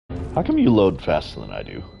How come you load faster than I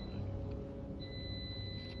do?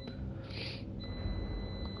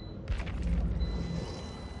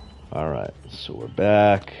 Alright, so we're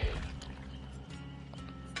back.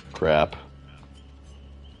 Crap.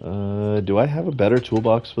 Do I have a better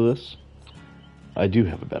toolbox for this? I do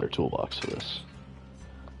have a better toolbox for this.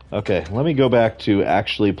 Okay, let me go back to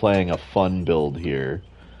actually playing a fun build here.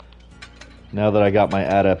 Now that I got my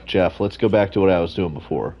Adept Jeff, let's go back to what I was doing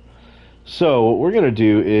before. So, what we're going to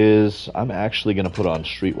do is, I'm actually going to put on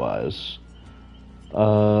Streetwise.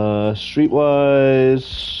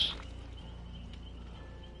 Streetwise...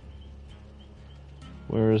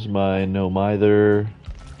 Where is my no mither?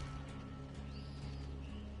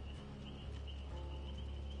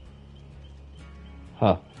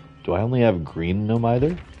 Huh. Do I only have green no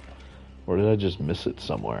mither? Or did I just miss it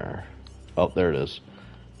somewhere? Oh, there it is.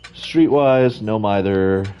 Streetwise, no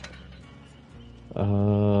mither.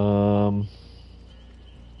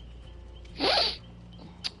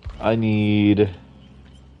 I need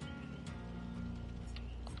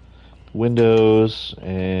Windows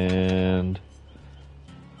and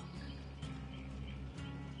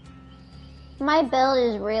my build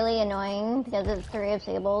is really annoying because it's 3 of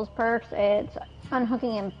Sable's perks. It's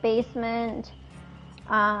unhooking in basement.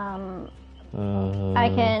 I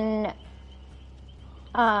can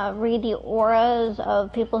read the auras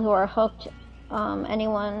of people who are hooked,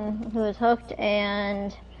 anyone who is hooked,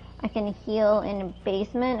 and I can heal in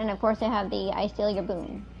basement. And of course, I have the I steal your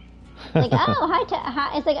boon. Like, oh,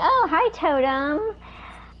 hi, it's like, oh, hi, Totem.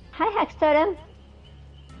 Hi, Hex Totem.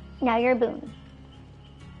 Now you're a boon.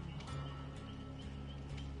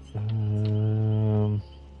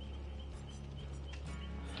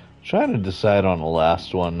 Trying to decide on the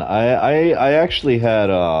last one. I actually had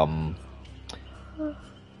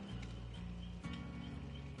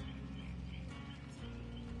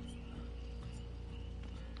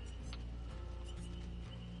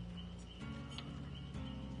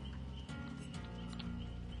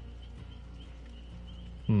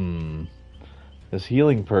His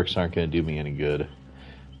healing perks aren't going to do me any good.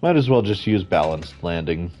 Might as well just use balanced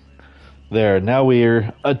landing. There, now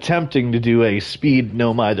we're attempting to do a speed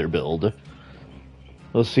no mither build.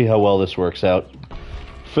 Let's see how well this works out.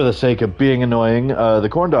 For the sake of being annoying, the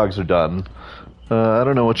corn dogs are done. I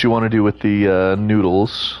don't know what you want to do with the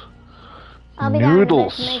noodles. I'll be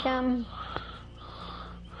Noodles. down to make them.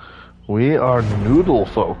 We are noodle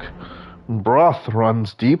folk. Broth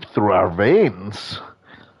runs deep through our veins.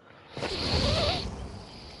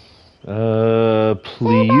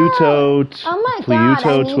 Pluto, oh my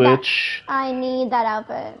Pluto God, Twitch. I need that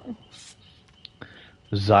outfit.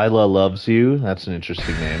 Zyla loves you. That's an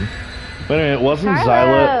interesting name. Wait a minute, wasn't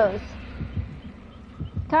Carlos. Zyla?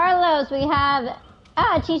 Carlos, we have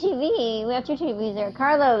TTV. We have two TTVs there.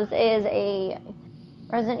 Carlos is a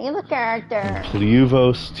Resident Evil character.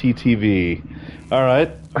 Pluvos TTV. All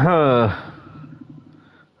right.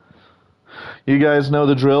 You guys know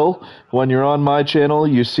the drill. When you're on my channel,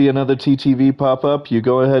 you see another TTV pop up, you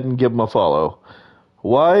go ahead and give them a follow.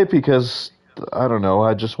 Why? Because, I don't know,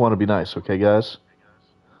 I just want to be nice, okay, guys?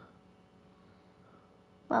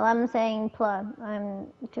 Well, I'm saying plug. I'm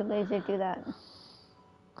too lazy to do that.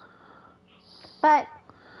 But,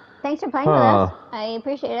 thanks for playing with us. I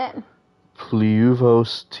appreciate it.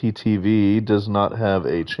 Pluvos TTV does not have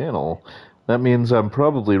a channel. That means I'm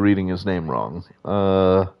probably reading his name wrong.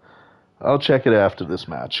 I'll check it after this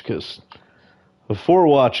match, because before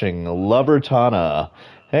watching, Lovertana.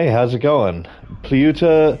 Hey, how's it going?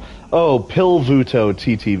 Pluta. Oh, Pilvuto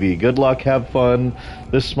TTV. Good luck, have fun.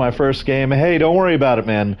 This is my first game. Hey, don't worry about it,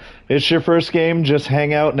 man. It's your first game. Just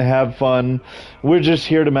hang out and have fun. We're just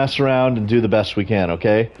here to mess around and do the best we can,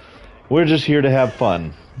 okay? We're just here to have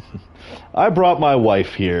fun. I brought my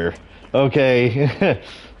wife here, okay?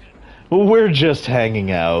 We're just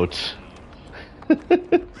hanging out.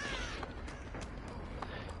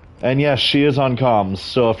 And yes, she is on comms,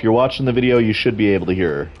 so if you're watching the video, you should be able to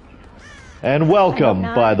hear her. And welcome,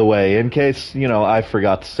 by the way, in case, you know, I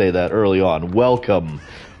forgot to say that early on. Welcome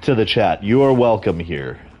to the chat. You are welcome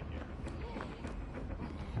here.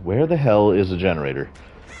 Where the hell is a generator?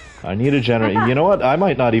 I need a generator. You know what? I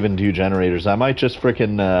might not even do generators. I might just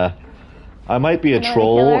frickin', I might be a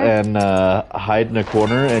troll and hide in a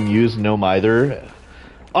corner and use no mither.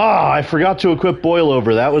 Ah, I forgot to equip boil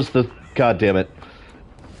over. That was the... God damn it.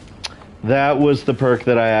 That was the perk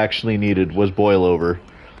that I actually needed, was boil over.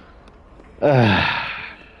 I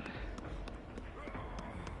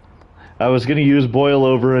was going to use boil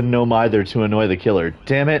over and no mither to annoy the killer.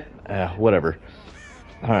 Damn it. Whatever.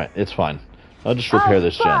 Alright, it's fine. I'll just repair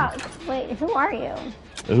this gen. Wait, who are you?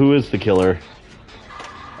 Who is the killer?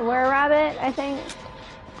 Were-rabbit, I think.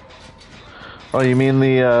 Oh, you mean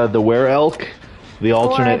the were elk, the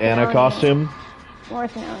alternate Anna Oni. costume? Or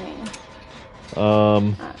it's an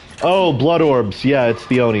Oni. Oh, blood orbs. Yeah, it's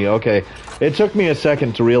the Oni. Okay, it took me a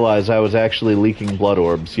second to realize I was actually leaking blood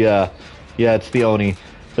orbs. Yeah, it's the Oni.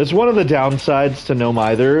 That's one of the downsides to Gnome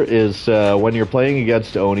Either is when you're playing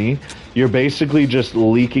against Oni, you're basically just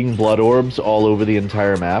leaking blood orbs all over the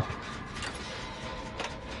entire map.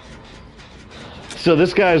 So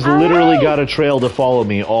this guy's literally got a trail to follow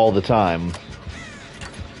me all the time.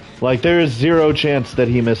 Like, there is zero chance that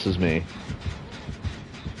he misses me.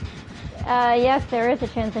 Yes, there is a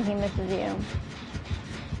chance that he misses you.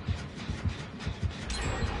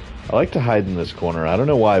 I like to hide in this corner. I don't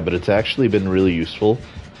know why, but it's actually been really useful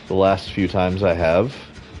the last few times I have.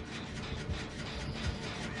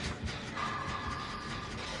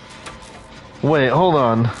 Wait, hold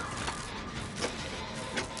on.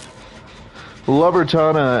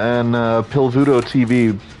 Lubertana and Pilvudo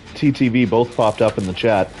TTV both popped up in the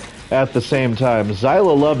chat at the same time.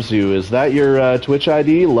 Zyla loves you. Is that your Twitch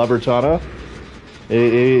ID, Lubertana?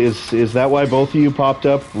 Is that why both of you popped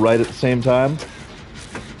up right at the same time?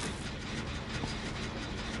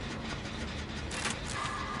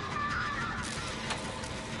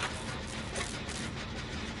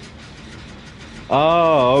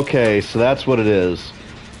 Oh, okay, so that's what it is.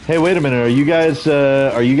 Hey, wait a minute. Are you guys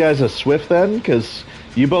a SWF then? Because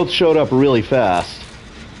you both showed up really fast.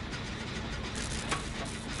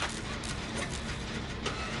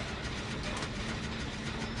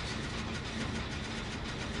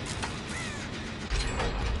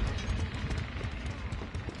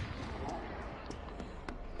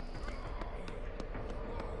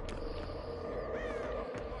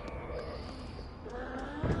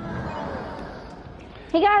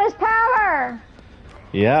 He got his power!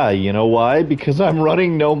 Yeah, you know why? Because I'm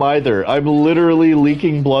running Gnome Either. I'm literally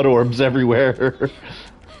leaking blood orbs everywhere.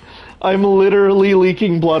 I'm literally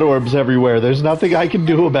leaking blood orbs everywhere. There's nothing I can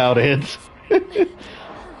do about it.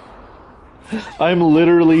 I'm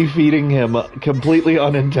literally feeding him, completely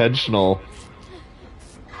unintentional.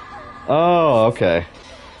 Oh, okay.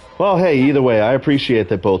 Well, hey, either way, I appreciate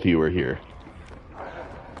that both of you are here.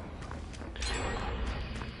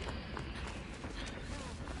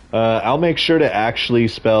 I'll make sure to actually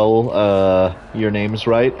spell your names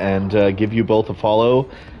right and give you both a follow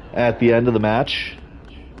at the end of the match.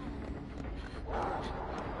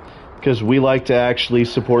 Because we like to actually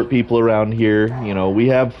support people around here. You know, we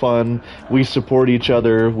have fun, we support each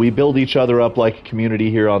other, we build each other up like a community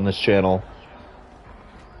here on this channel.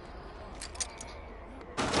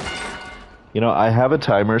 You know, I have a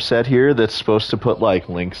timer set here that's supposed to put, like,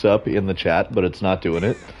 links up in the chat, but it's not doing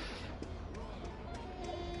it.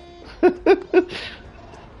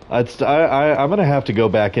 I'm gonna have to go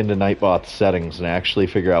back into Nightbot's settings and actually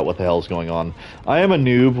figure out what the hell's going on. I am a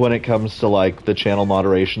noob when it comes to, like, the channel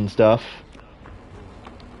moderation stuff.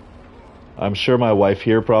 I'm sure my wife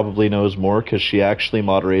here probably knows more because she actually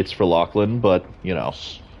moderates for Lachlan, but, you know.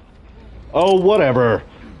 Oh, whatever.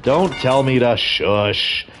 Don't tell me to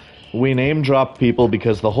shush. We name drop people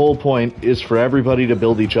because the whole point is for everybody to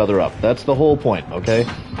build each other up. That's the whole point, okay?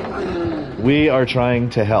 We are trying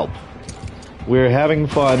to help. We're having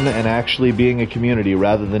fun and actually being a community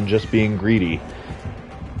rather than just being greedy.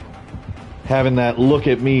 Having that look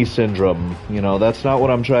at me syndrome. You know, that's not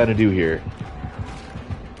what I'm trying to do here.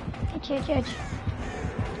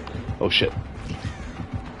 Oh, shit.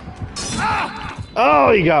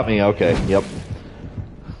 Oh, he got me. Okay, yep.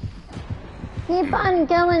 Keep on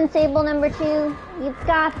going, Sable number 2. You've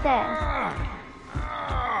got this.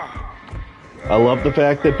 I love the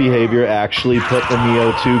fact that Behavior actually put the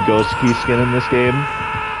Neo 2 Gozuki skin in this game.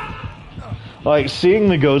 Like, seeing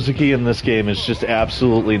the Gozuki in this game is just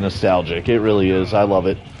absolutely nostalgic. It really is. I love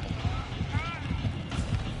it.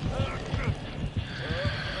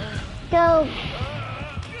 Go.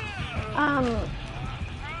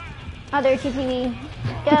 Other TTV.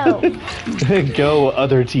 Go. Go,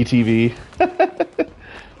 other TTV.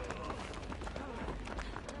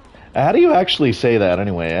 How do you actually say that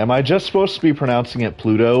anyway? Am I just supposed to be pronouncing it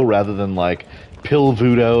Pluto rather than like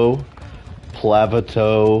Pilvudo,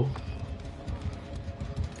 Plavato?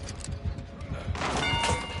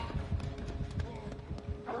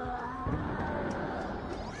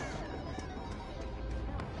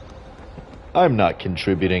 I'm not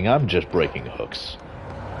contributing, I'm just breaking hooks.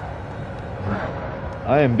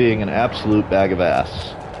 I am being an absolute bag of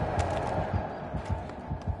ass.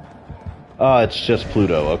 Oh, it's just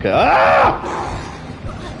Pluto, okay. Ah!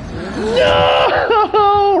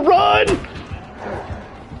 No! Run!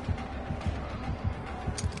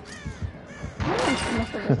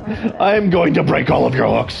 I am going to break all of your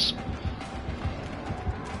hooks.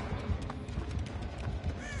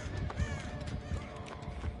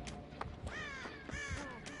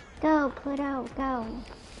 Go, Pluto, go.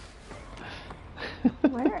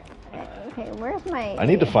 Where? Okay, where's my... I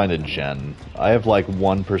need to find a gen. I have like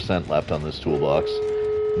 1% left on this toolbox.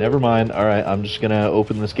 Never mind. Alright, I'm just gonna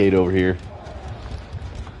open this gate over here.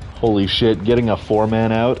 Holy shit, getting a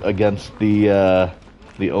 4-man out against the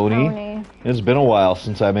Oni. It's been a while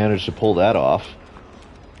since I managed to pull that off.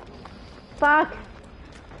 Fuck.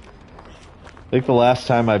 I think the last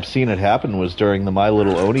time I've seen it happen was during the My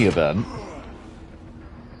Little Oni event.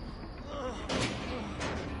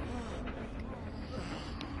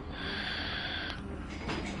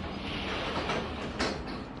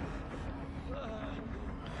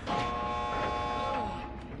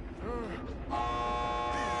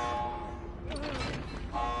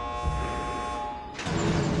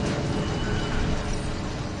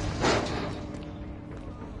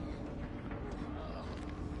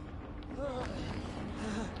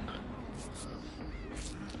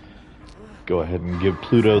 Go ahead and give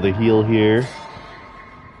Pluto the heal here.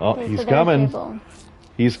 Oh, he's coming.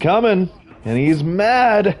 He's coming. And he's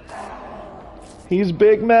mad. He's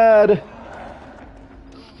big mad.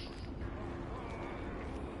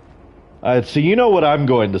 Alright, so you know what I'm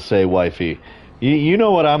going to say, wifey. You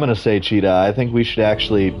know what I'm going to say, Cheetah. I think we should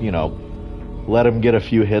actually, you know, let him get a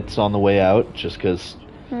few hits on the way out, just because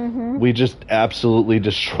we just absolutely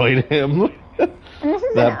destroyed him.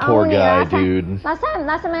 That poor guy, dude. Last time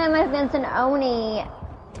I went against an Oni,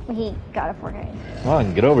 he got a 4K. Come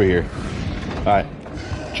on, get over here. Alright.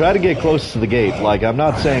 Try to get close to the gate. Like, I'm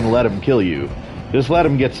not saying let him kill you. Just let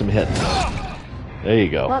him get some hits. There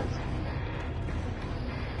you go. Whoops.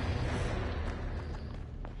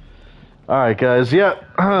 Alright, guys. Yeah.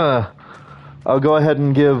 I'll go ahead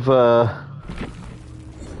and give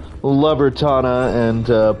Lover Tana and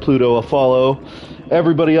Pluto a follow.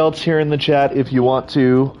 Everybody else here in the chat, if you want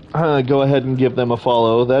to, go ahead and give them a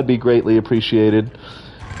follow. That'd be greatly appreciated.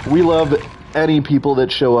 We love any people that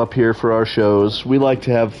show up here for our shows. We like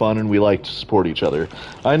to have fun and we like to support each other.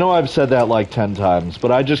 I know I've said that like 10 times,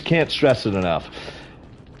 but I just can't stress it enough.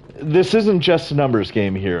 This isn't just a numbers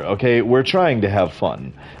game here, okay? We're trying to have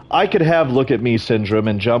fun. I could have look at me syndrome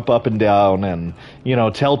and jump up and down and, you know,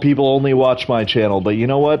 tell people only watch my channel, but you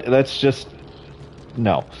know what? That's just...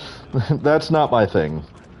 no. That's not my thing.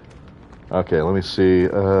 Okay, let me see.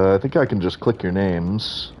 I think I can just click your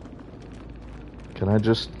names. Can I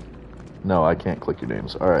just... no, I can't click your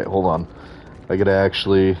names. Alright, hold on. I gotta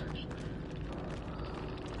actually...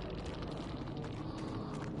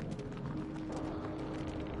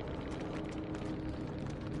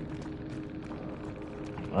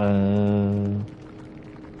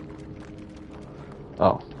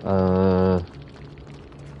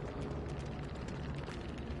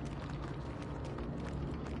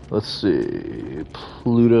 let's see.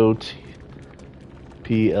 Pluto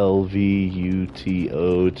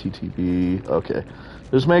PLVUTOTTB. Okay.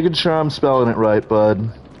 Just making sure I'm spelling it right, bud.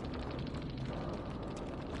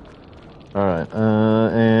 Alright,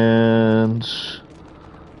 and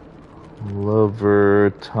Lover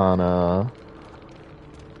Tana.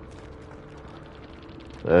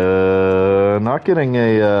 Not getting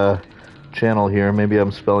a channel here. Maybe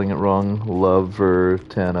I'm spelling it wrong. Lover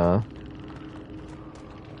Tana.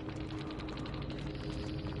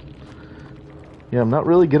 Yeah, I'm not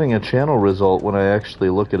really getting a channel result when I actually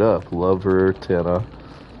look it up. Lover Tana.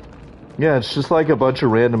 Yeah, it's just like a bunch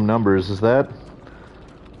of random numbers. Is that...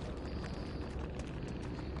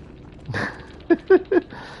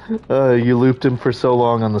 you looped him for so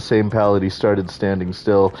long on the same pallet he started standing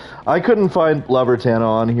still. I couldn't find Lover Tana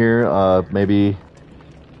on here. Maybe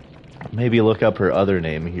look up her other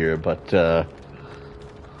name here, but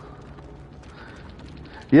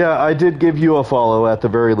yeah, I did give you a follow at the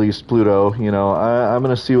very least, Pluto. You know, I'm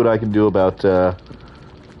gonna see what I can do about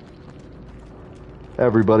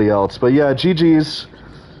everybody else. But yeah, GG's.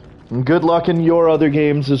 Good luck in your other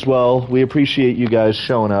games as well. We appreciate you guys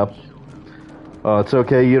showing up. Oh, it's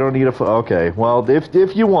okay. You don't need a... okay. Well,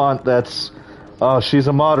 if you want, that's... oh, she's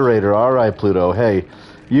a moderator. All right, Pluto. Hey,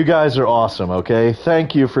 you guys are awesome, okay?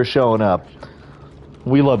 Thank you for showing up.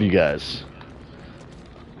 We love you guys.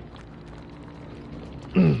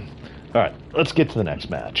 All right, let's get to the next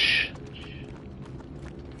match.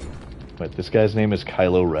 Wait, this guy's name is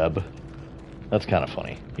Kylo Reb. That's kind of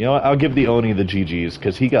funny. You know what? I'll give the Oni the GG's,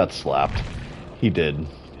 because he got slapped. He did.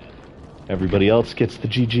 Everybody else gets the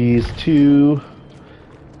GG's, too.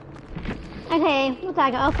 Okay, we'll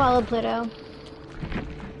talk. I'll follow Pluto.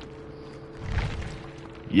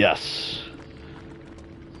 Yes.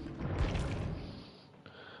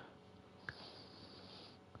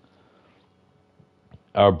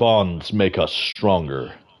 Our bonds make us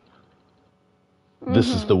stronger. This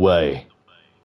is the way.